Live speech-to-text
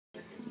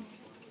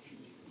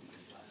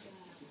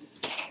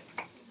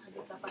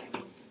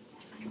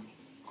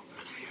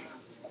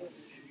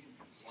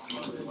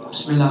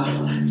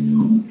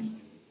Bismillahirrahmanirrahim.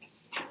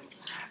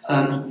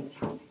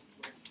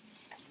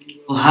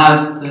 We'll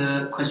have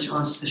the question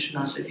answer session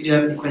now. So if you do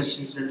have any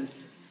questions, then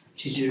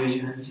please do raise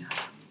your hands.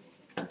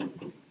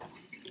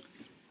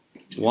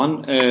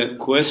 One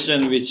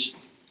question which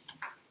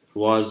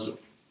was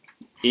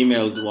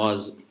emailed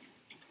was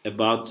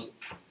about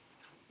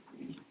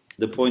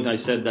the point I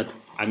said that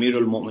Amir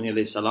al-Mu'minin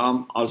alayhi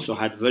salam also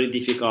had very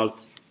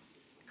difficult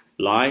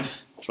life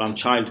from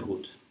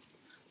childhood.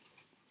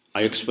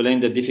 I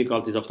explained the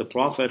difficulties of the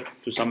Prophet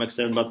to some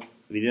extent, but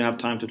we didn't have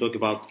time to talk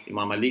about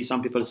Imam Ali.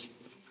 Some people,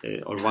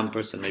 or one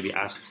person maybe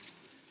asked.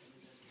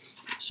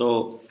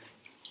 So,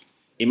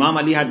 Imam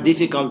Ali had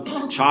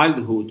difficult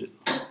childhood.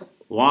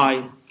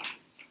 Why?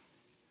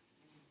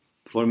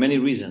 For many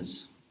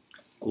reasons.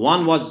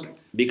 One was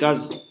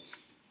because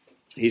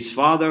his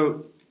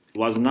father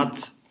was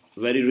not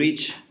very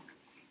rich.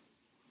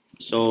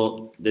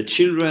 So, the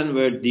children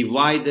were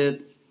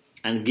divided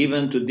and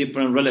given to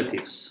different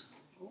relatives.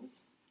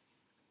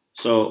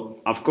 So,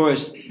 of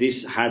course,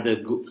 this had a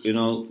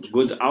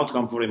good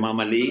outcome for Imam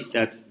Ali,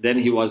 that then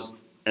he was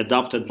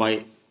adopted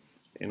by,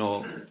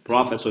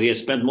 Prophet. So he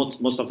spent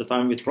most of the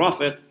time with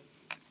Prophet.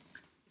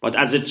 But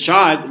as a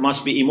child, it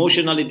must be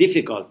emotionally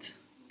difficult.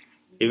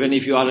 Even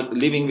if you are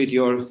living with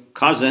your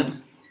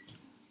cousin,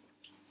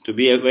 to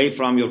be away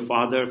from your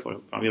father,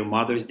 from your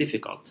mother is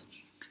difficult.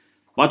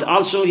 But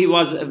also he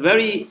was a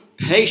very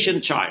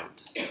patient child.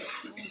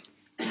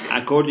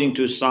 According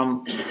to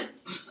some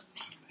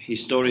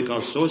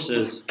historical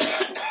sources,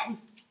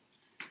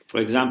 for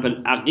example,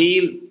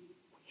 Aqil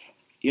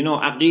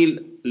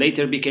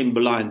later became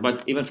blind,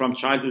 but even from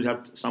childhood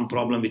had some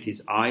problem with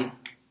his eye.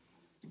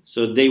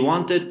 So they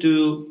wanted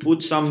to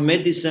put some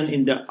medicine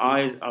in the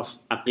eyes of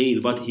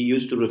Aqil, but he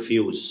used to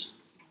refuse.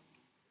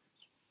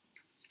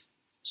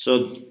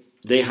 So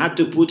they had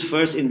to put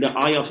first in the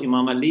eye of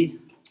Imam Ali,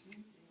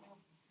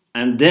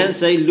 and then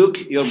say, look,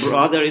 your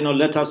brother,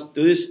 let us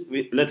do this,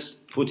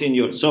 let's put in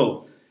your...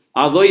 So,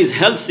 although he's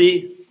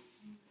healthy,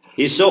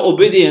 he's so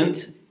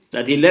obedient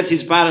that he lets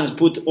his parents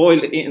put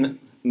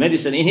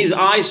medicine in his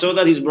eye so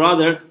that his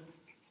brother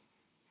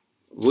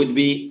would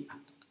be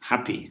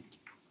happy.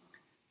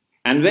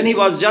 And when he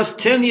was just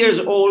 10 years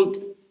old,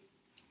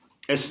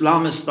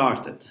 Islam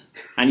started.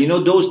 And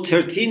those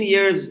 13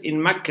 years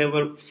in Mecca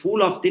were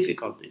full of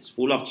difficulties,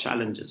 full of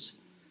challenges.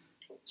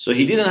 So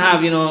he didn't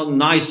have,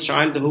 nice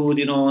childhood,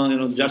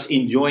 just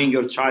enjoying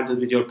your childhood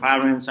with your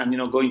parents and,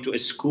 going to a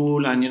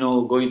school and,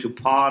 going to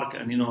park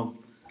and,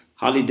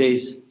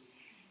 holidays.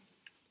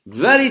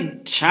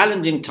 Very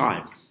challenging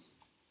time.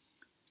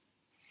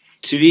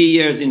 3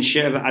 years in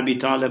Sheba Abi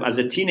Talib as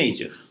a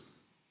teenager.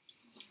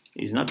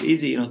 It's not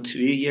easy,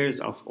 3 years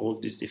of all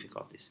these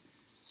difficulties.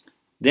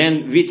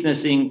 Then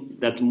witnessing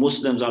that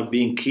Muslims are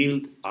being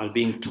killed, are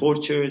being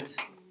tortured.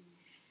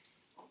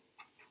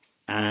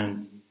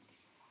 And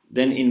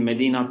then in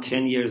Medina,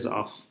 10 years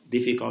of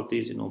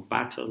difficulties,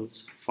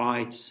 battles,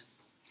 fights,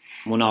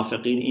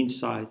 munafiqeen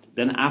inside.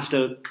 Then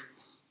after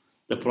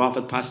the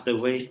Prophet passed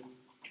away,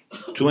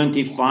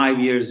 25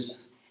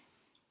 years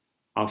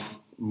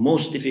of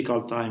most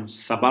difficult times.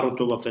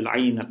 Sabartu wa fil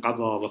ayn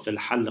qada wa fil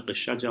halq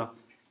shaja.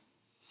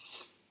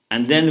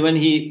 And then when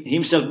he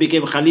himself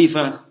became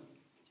Khalifa,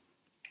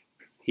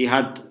 he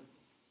had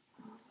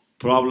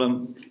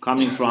problem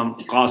coming from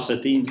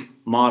Qasitin,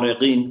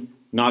 Mariqin,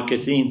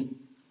 Nakithin,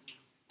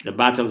 the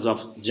battles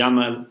of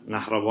Jamal,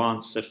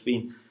 Nahrawan,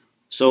 Siffin.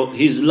 So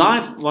his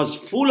life was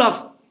full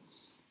of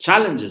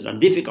challenges and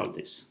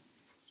difficulties.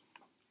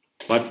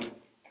 But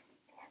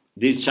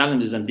these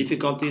challenges and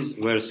difficulties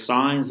were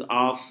signs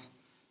of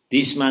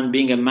this man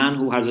being a man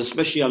who has a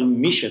special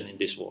mission in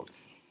this world.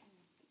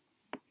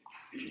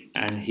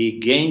 And he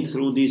gained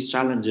through these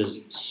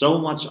challenges so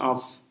much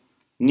of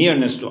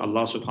nearness to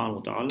Allah subhanahu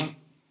wa ta'ala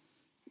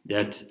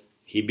that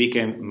he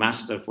became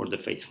master for the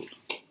faithful.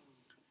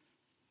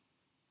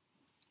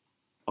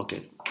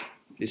 Okay,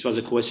 this was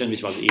a question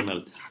which was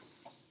emailed.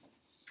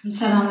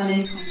 Assalamu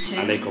alaikum.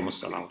 Alaikum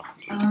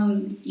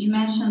assalam. You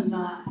mentioned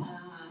that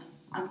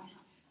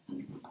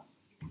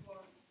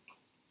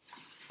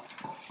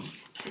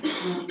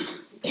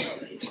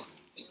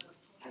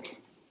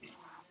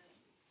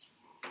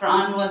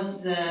Quran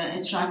was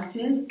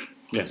attractive.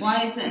 Yes.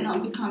 Why is it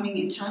not becoming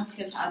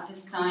attractive at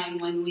this time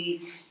when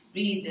we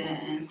read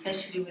it, and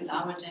especially with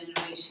our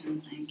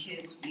generations and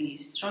kids, we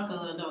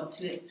struggle a lot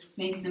to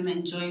make them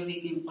enjoy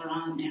reading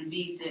Quran and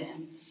read it.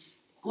 And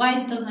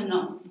why does it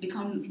not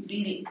become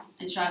really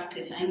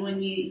attractive? And when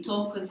we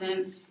talk with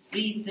them,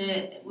 we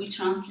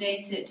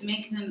translate it to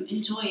make them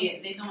enjoy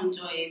it. They don't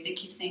enjoy it. They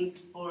keep saying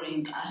it's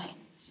boring. I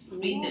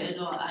read it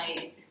a lot.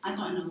 I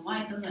don't know.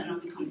 Why does it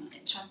not become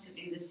attractive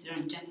in this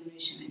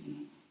generation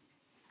anymore?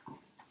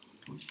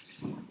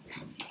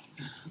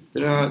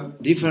 There are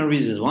different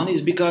reasons. One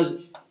is because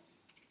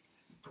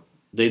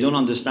they don't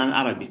understand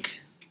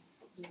Arabic.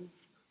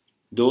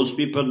 Those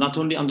people not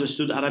only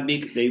understood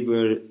Arabic, they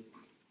were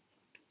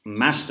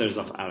masters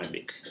of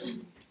Arabic.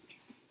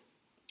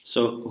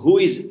 So who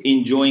is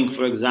enjoying,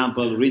 for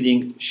example,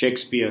 reading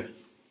Shakespeare?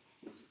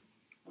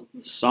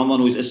 someone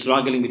who is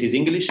struggling with his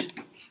English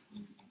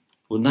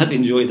would not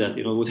enjoy that,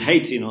 would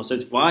hate,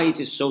 says, why it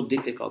is so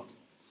difficult.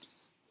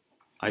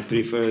 I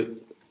prefer,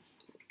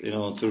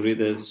 to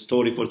read a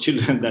story for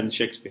children than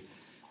Shakespeare.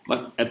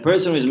 But a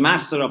person who is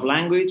master of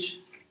language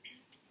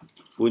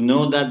would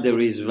know that there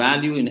is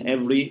value in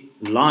every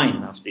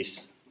line of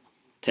this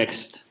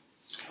text.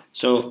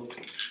 So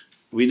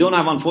we don't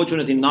have,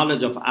 unfortunately,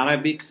 knowledge of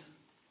Arabic.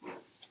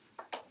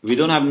 We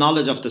don't have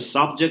knowledge of the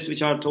subjects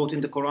which are taught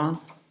in the Quran.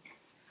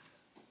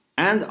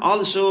 And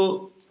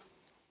also,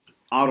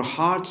 our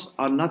hearts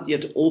are not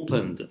yet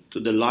opened to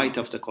the light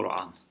of the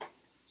Quran.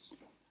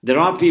 There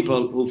are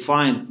people who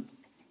find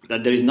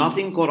that there is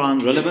nothing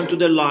Quran relevant to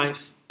their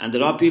life, and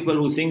there are people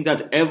who think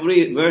that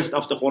every verse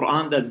of the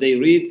Quran that they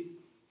read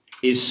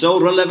is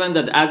so relevant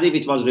that as if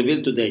it was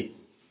revealed today.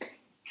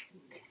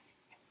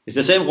 It's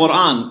the same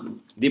Quran,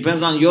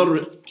 depends on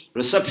your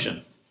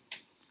reception.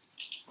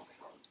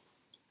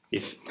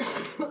 If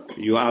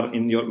you are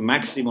in your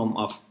maximum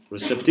of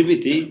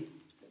receptivity,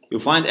 you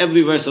find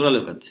every verse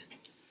relevant.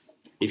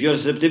 If your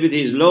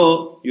receptivity is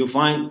low, you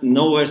find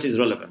no verse is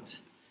relevant.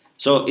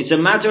 So it's a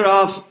matter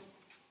of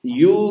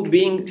you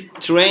being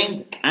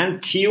trained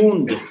and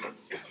tuned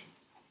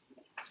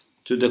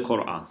to the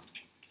Quran.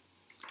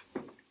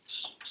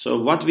 So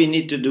what we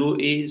need to do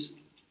is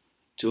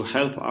to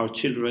help our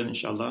children,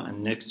 inshallah,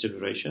 and next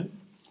generation,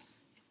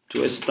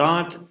 to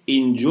start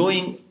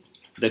enjoying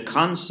the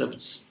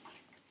concepts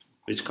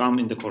which come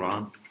in the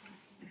Quran.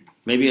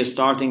 Maybe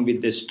starting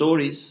with the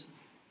stories,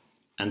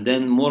 and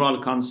then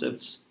moral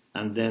concepts,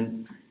 and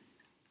then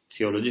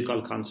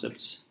theological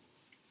concepts,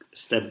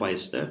 step by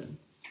step.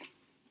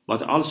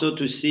 But also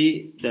to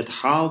see that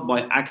how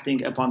by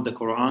acting upon the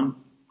Quran,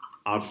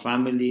 our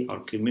family, our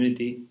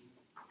community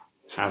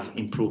have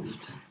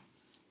improved.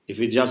 If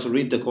we just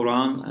read the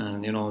Quran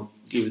and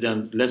give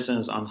them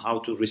lessons on how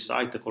to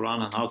recite the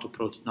Quran and how to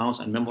pronounce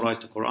and memorize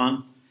the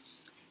Quran,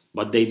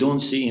 but they don't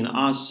see in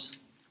us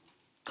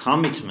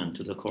commitment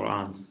to the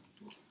Quran,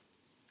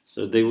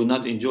 so they will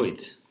not enjoy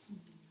it.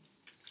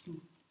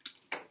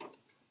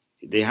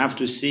 They have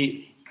to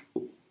see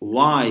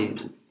why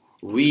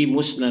we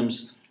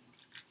Muslims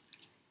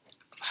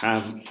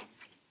have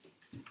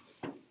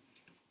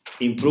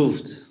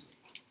improved.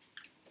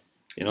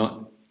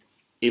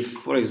 If,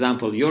 for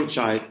example, your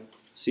child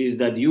sees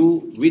that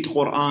you with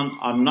Quran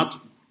are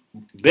not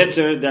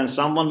better than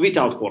someone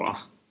without Quran,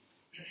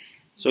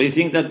 so he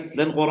thinks that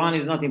then Quran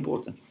is not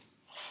important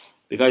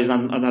because it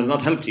has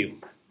not helped you.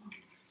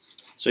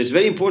 So it's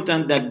very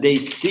important that they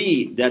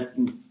see that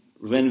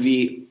when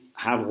we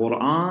have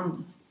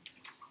Quran,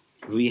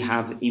 we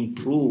have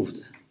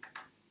improved.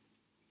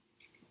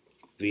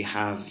 We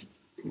have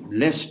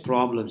less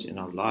problems in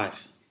our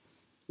life.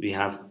 We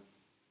have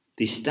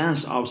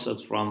distanced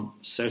ourselves from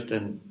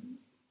certain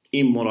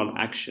immoral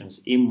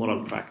actions,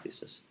 immoral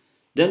practices.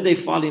 Then they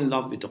fall in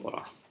love with the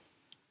Quran.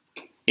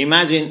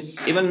 Imagine,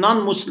 even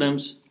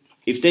non-Muslims,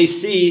 if they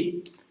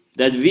see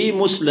that we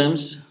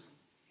Muslims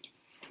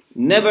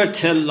never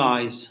tell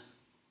lies,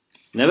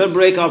 never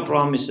break our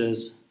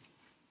promises,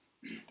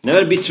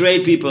 never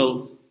betray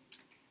people,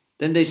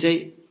 then they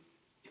say,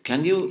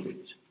 can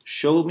you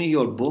show me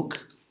your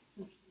book?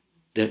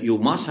 That you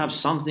must have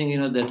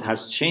something, that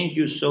has changed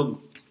you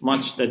so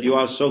much that you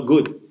are so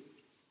good.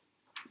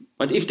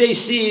 But if they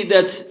see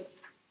that,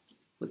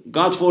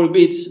 God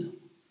forbids,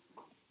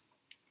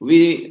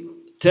 we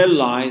tell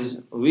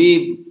lies,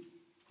 we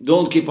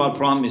don't keep our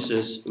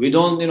promises, we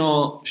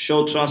don't,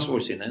 show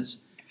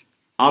trustworthiness,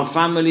 our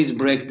families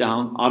break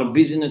down, our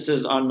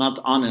businesses are not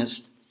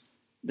honest,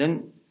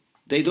 then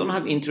they don't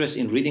have interest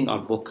in reading our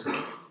book.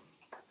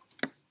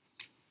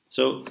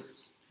 So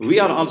we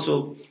are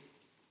also,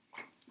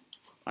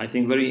 I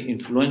think, very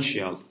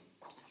influential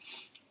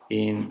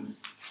in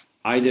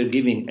either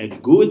giving a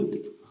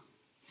good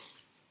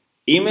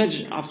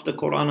image of the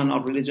Quran and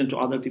our religion to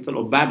other people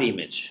or bad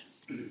image.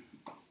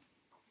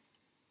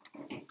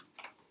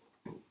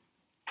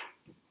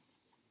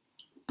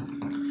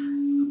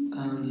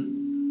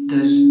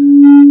 There's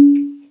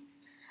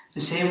the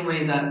same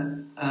way that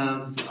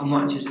a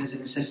mu'jiza is a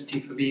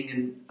necessity for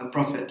being a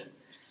prophet.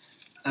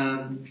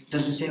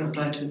 Does the same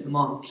apply to an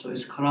imam? So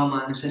is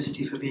karama a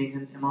necessity for being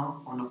an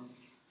imam or not?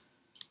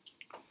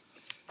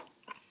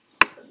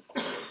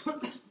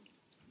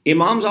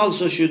 Imams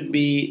also should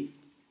be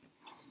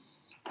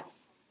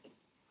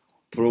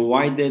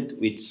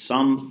provided with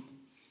some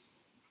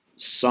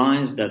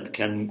signs that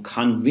can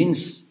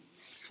convince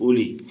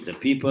fully the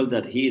people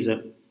that he is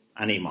an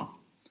imam.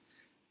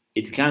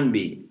 It can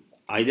be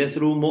either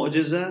through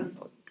mu'jiza,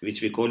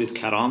 which we call it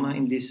karama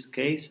in this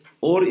case,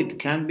 or it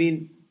can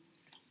be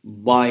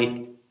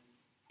by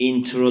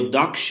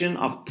introduction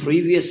of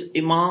previous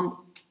imam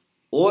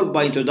or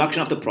by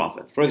introduction of the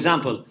Prophet. For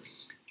example,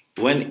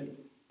 when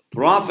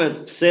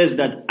Prophet says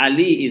that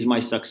Ali is my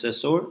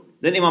successor,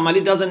 then Imam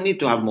Ali doesn't need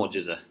to have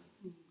mu'jiza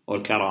or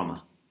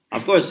karama.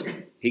 Of course,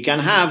 he can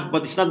have,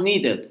 but it's not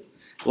needed.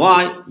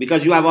 Why?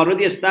 Because you have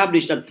already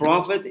established that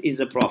Prophet is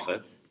a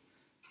prophet.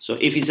 So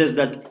if he says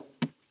that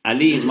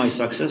Ali is my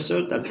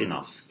successor, that's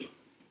enough.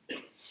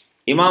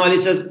 Imam Ali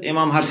says,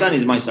 Imam Hassan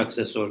is my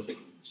successor.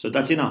 So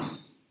that's enough.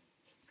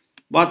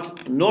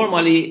 But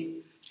normally,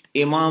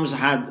 Imams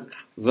had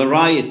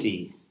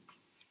variety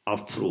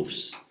of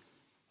proofs.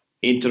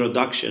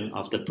 Introduction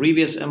of the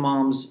previous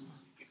Imams.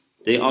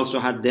 They also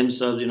had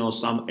themselves,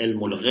 some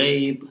ilmul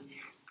ghaib,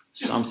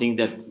 something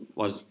that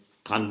was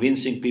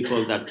convincing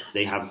people that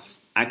they have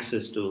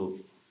access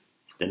to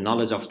the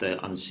knowledge of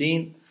the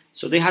unseen.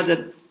 So they had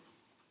a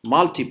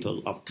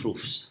multiple of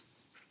proofs.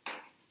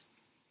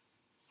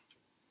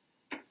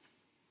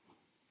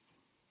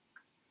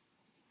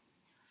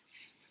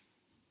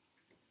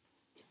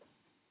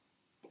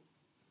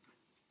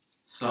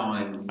 Assalamu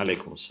alaikum.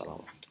 Alaykum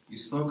as-salam. You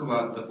spoke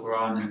about the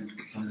Quran in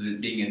terms of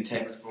it being a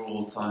text for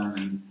all time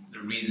and the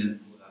reason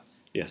for that.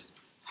 Yes.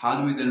 How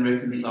do we then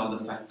reconcile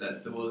the fact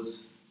that there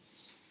was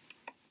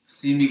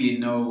seemingly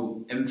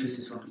no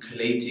emphasis on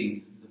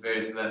collating the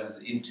various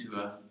verses into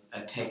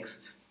a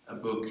text, a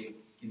book,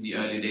 in the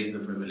early days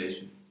of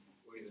Revelation,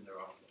 or even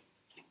thereafter?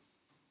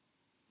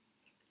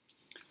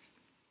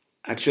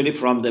 Actually,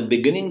 from the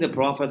beginning, the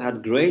Prophet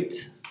had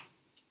great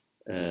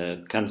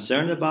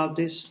concern about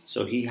this.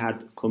 So he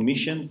had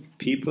commissioned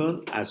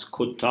people as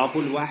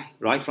Kuttabul Wahy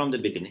right from the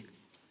beginning.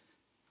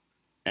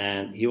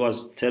 And he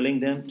was telling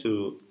them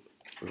to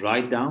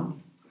write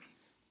down.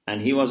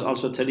 And he was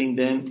also telling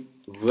them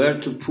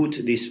where to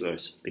put this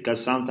verse.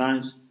 Because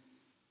sometimes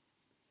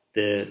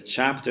the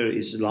chapter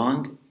is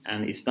long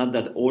and it's not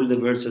that all the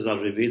verses are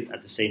revealed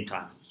at the same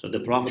time. So the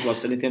Prophet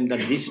was telling them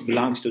that this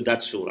belongs to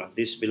that surah,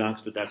 this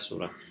belongs to that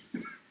surah.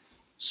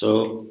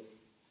 So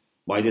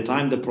by the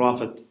time the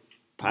Prophet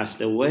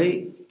passed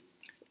away,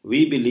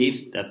 we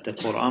believe that the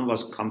Quran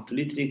was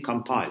completely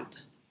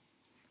compiled.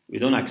 We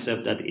don't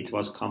accept that it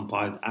was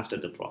compiled after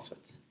the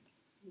Prophet.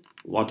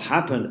 What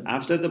happened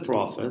after the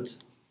Prophet,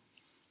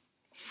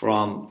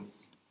 from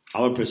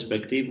our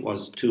perspective,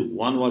 was two.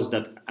 One was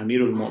that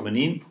Amirul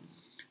Mu'mineen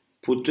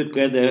put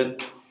together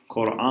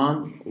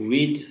Quran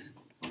with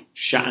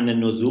Sha'n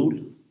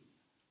al-Nuzul,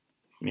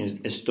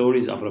 means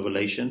stories of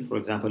revelation. For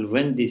example,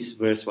 when this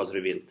verse was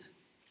revealed.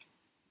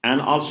 And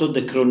also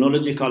the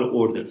chronological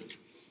order.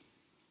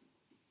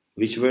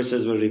 Which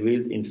verses were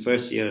revealed in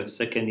first year,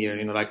 second year,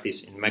 like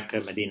this, in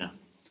Mecca, Medina.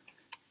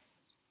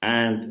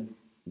 And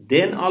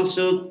then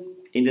also,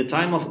 in the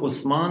time of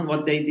Uthman,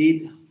 what they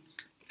did,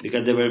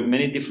 because there were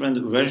many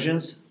different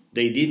versions,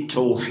 they did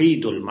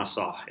Tawheedul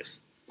Masahif.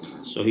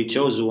 So he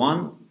chose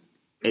one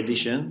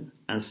edition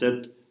and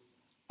said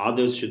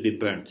others should be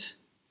burnt.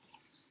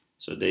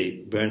 So they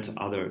burnt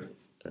other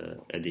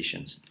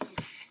editions.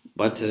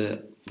 But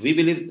we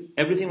believe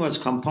everything was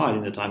compiled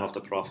in the time of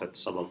the Prophet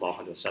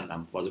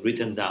ﷺ, was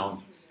written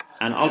down.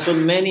 And also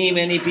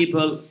many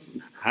people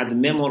had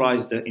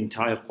memorized the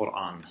entire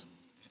Quran.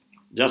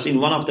 Just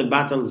in one of the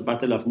battles,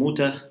 Battle of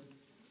Mu'tah,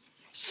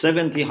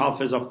 70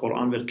 Hafiz of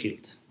Quran were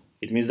killed.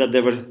 It means that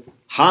there were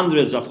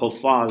hundreds of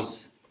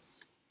Hufaz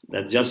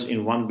that just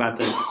in one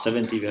battle,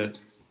 70 were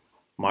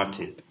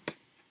martyred.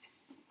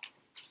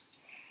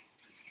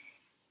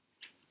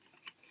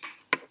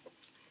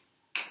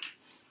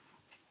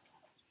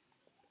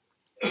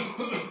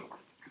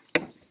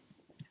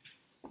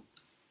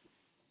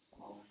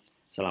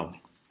 Salam.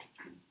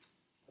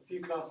 A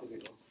few classes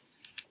ago,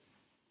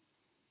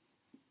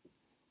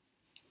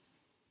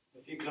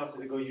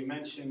 you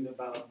mentioned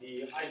about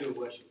the idol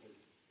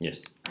worshippers.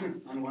 Yes.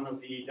 And one of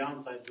the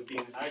downsides of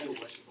being an idol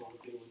worshipper was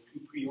they were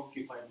too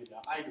preoccupied with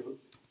their idols,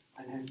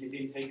 and hence it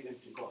didn't take them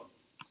to God.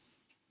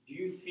 Do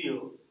you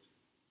feel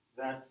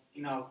that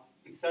in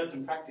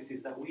certain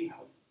practices that we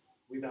have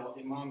with our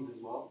imams as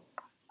well,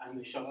 and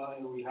the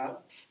shara'i we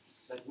have,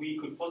 that we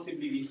could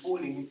possibly be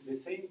falling into the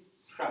same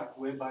trap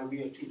whereby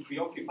we are too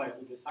preoccupied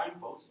with the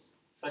signposts,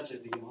 such as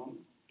the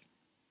imams,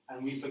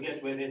 and we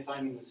forget where they're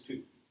signing us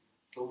to?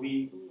 So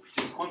we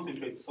just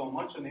concentrate so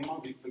much on the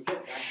imams, we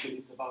forget that actually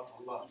it's about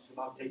Allah. It's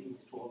about taking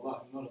us to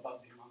Allah, not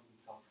about the imams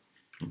themselves.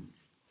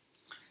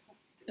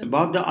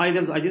 About the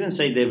idols, I didn't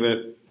say they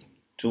were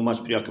too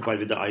much preoccupied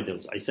with the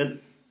idols. I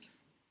said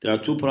there are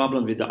two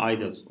problems with the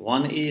idols.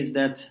 One is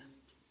that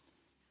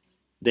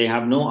they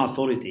have no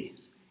authority.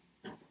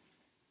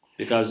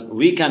 Because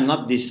we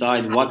cannot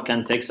decide what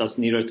can take us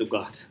nearer to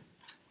God.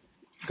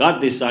 God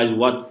decides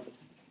what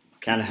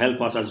can help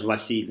us as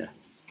wasila.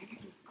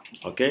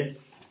 Okay?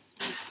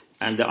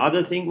 And the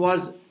other thing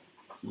was,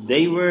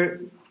 they were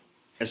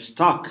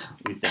stuck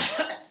with them.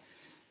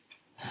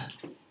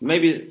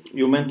 Maybe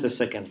you meant a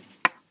second.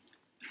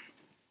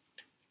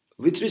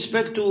 With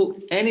respect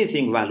to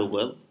anything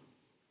valuable,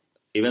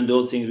 even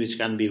those things which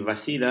can be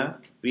wasila,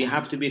 we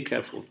have to be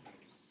careful.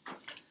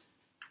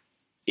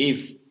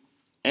 If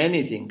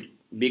anything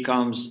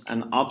becomes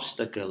an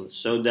obstacle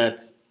so that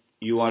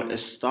you are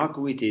stuck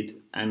with it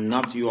and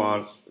not you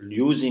are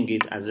using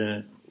it as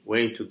a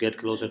way to get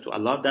closer to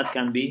Allah, that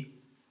can be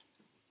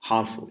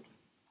harmful.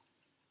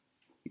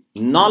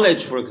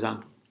 Knowledge, for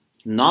example.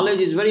 Knowledge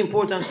is a very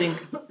important thing.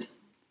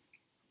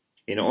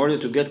 In order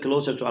to get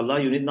closer to Allah,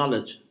 you need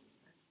knowledge.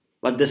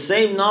 But the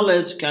same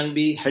knowledge can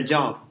be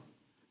hijab.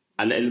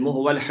 Al-ilmu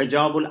huwa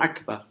al-hijab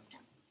al-akbar.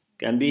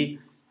 Can be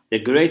the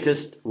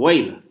greatest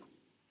wailer.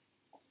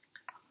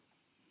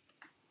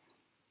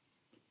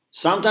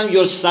 Sometimes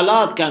your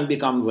salat can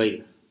become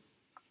wail.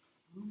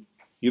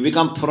 You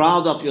become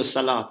proud of your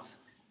salat.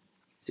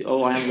 Say,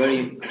 oh, I am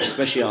very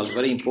special,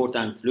 very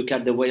important. Look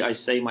at the way I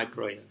say my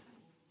prayer.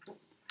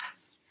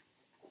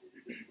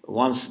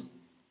 Once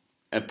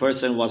a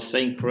person was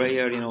saying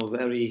prayer,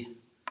 very,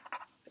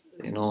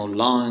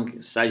 long,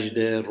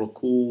 sajda,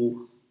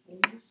 ruku,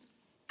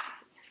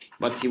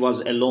 but he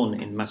was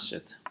alone in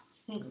masjid.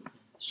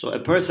 So a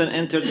person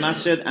entered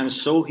masjid and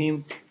saw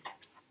him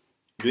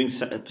doing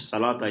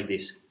salat like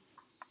this.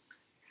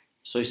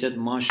 So he said,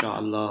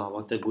 MashaAllah,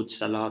 what a good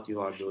salat you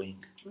are doing.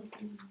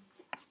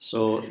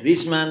 So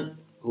this man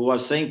who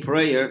was saying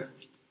prayer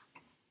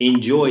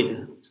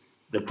enjoyed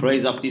the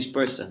praise of this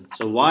person.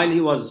 So while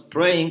he was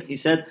praying, he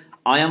said,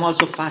 I am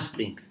also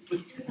fasting.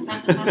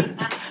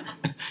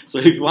 So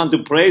if you want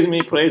to praise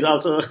me, praise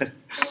also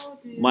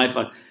my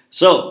fast.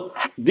 So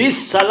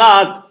this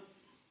salat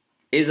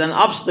is an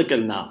obstacle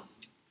now.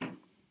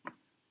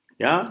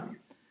 Yeah?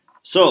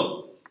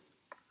 So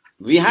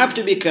we have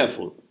to be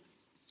careful.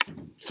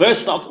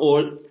 First of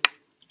all,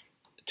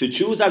 to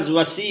choose as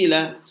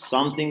wasila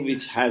something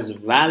which has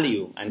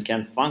value and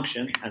can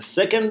function. And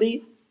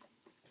secondly,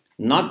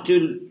 not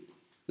to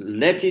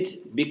let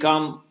it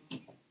become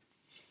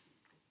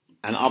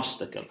an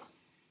obstacle.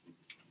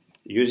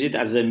 Use it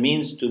as a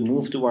means to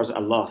move towards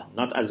Allah,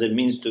 not as a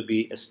means to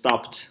be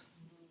stopped.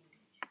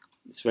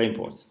 It's very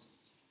important.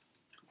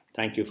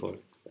 Thank you for the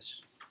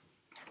question.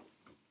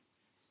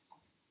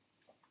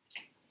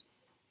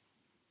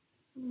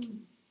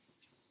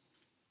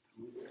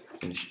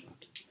 Finish.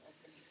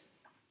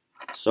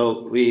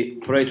 So we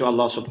pray to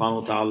Allah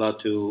subhanahu wa ta'ala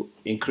to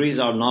increase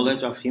our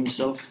knowledge of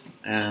Himself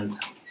and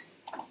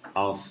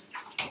of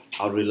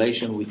our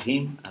relation with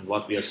Him and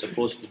what we are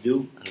supposed to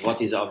do and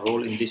what is our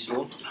role in this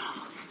world.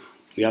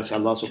 We ask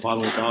Allah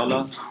subhanahu wa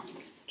ta'ala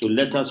to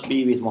let us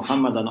be with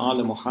Muhammad and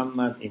Ali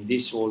Muhammad in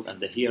this world and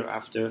the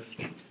hereafter,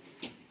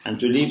 and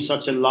to live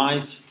such a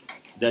life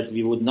that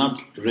we would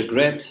not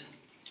regret,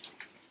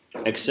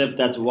 except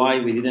that why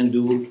we didn't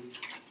do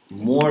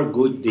more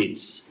good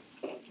deeds.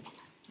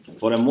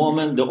 For a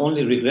moment, the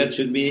only regret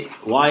should be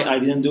why I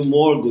didn't do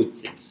more good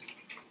things,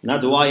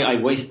 not why I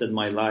wasted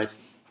my life,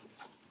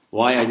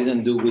 why I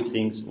didn't do good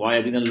things, why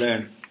I didn't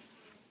learn.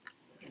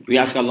 We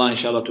ask Allah,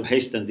 inshallah, to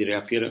hasten the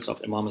reappearance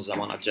of Imam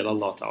al-Zaman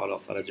Ajjalallahu Ta'ala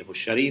Farajahu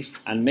Sharif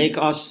and make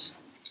us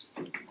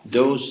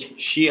those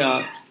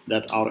Shia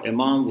that our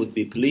Imam would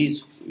be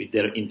pleased with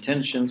their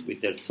intentions,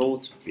 with their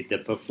thought, with their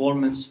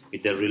performance,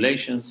 with their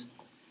relations,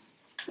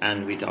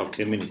 and with our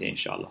community,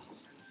 inshallah.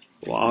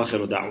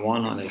 وآخر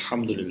دعوانا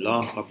الحمد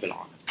لله رب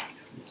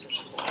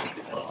العالمين.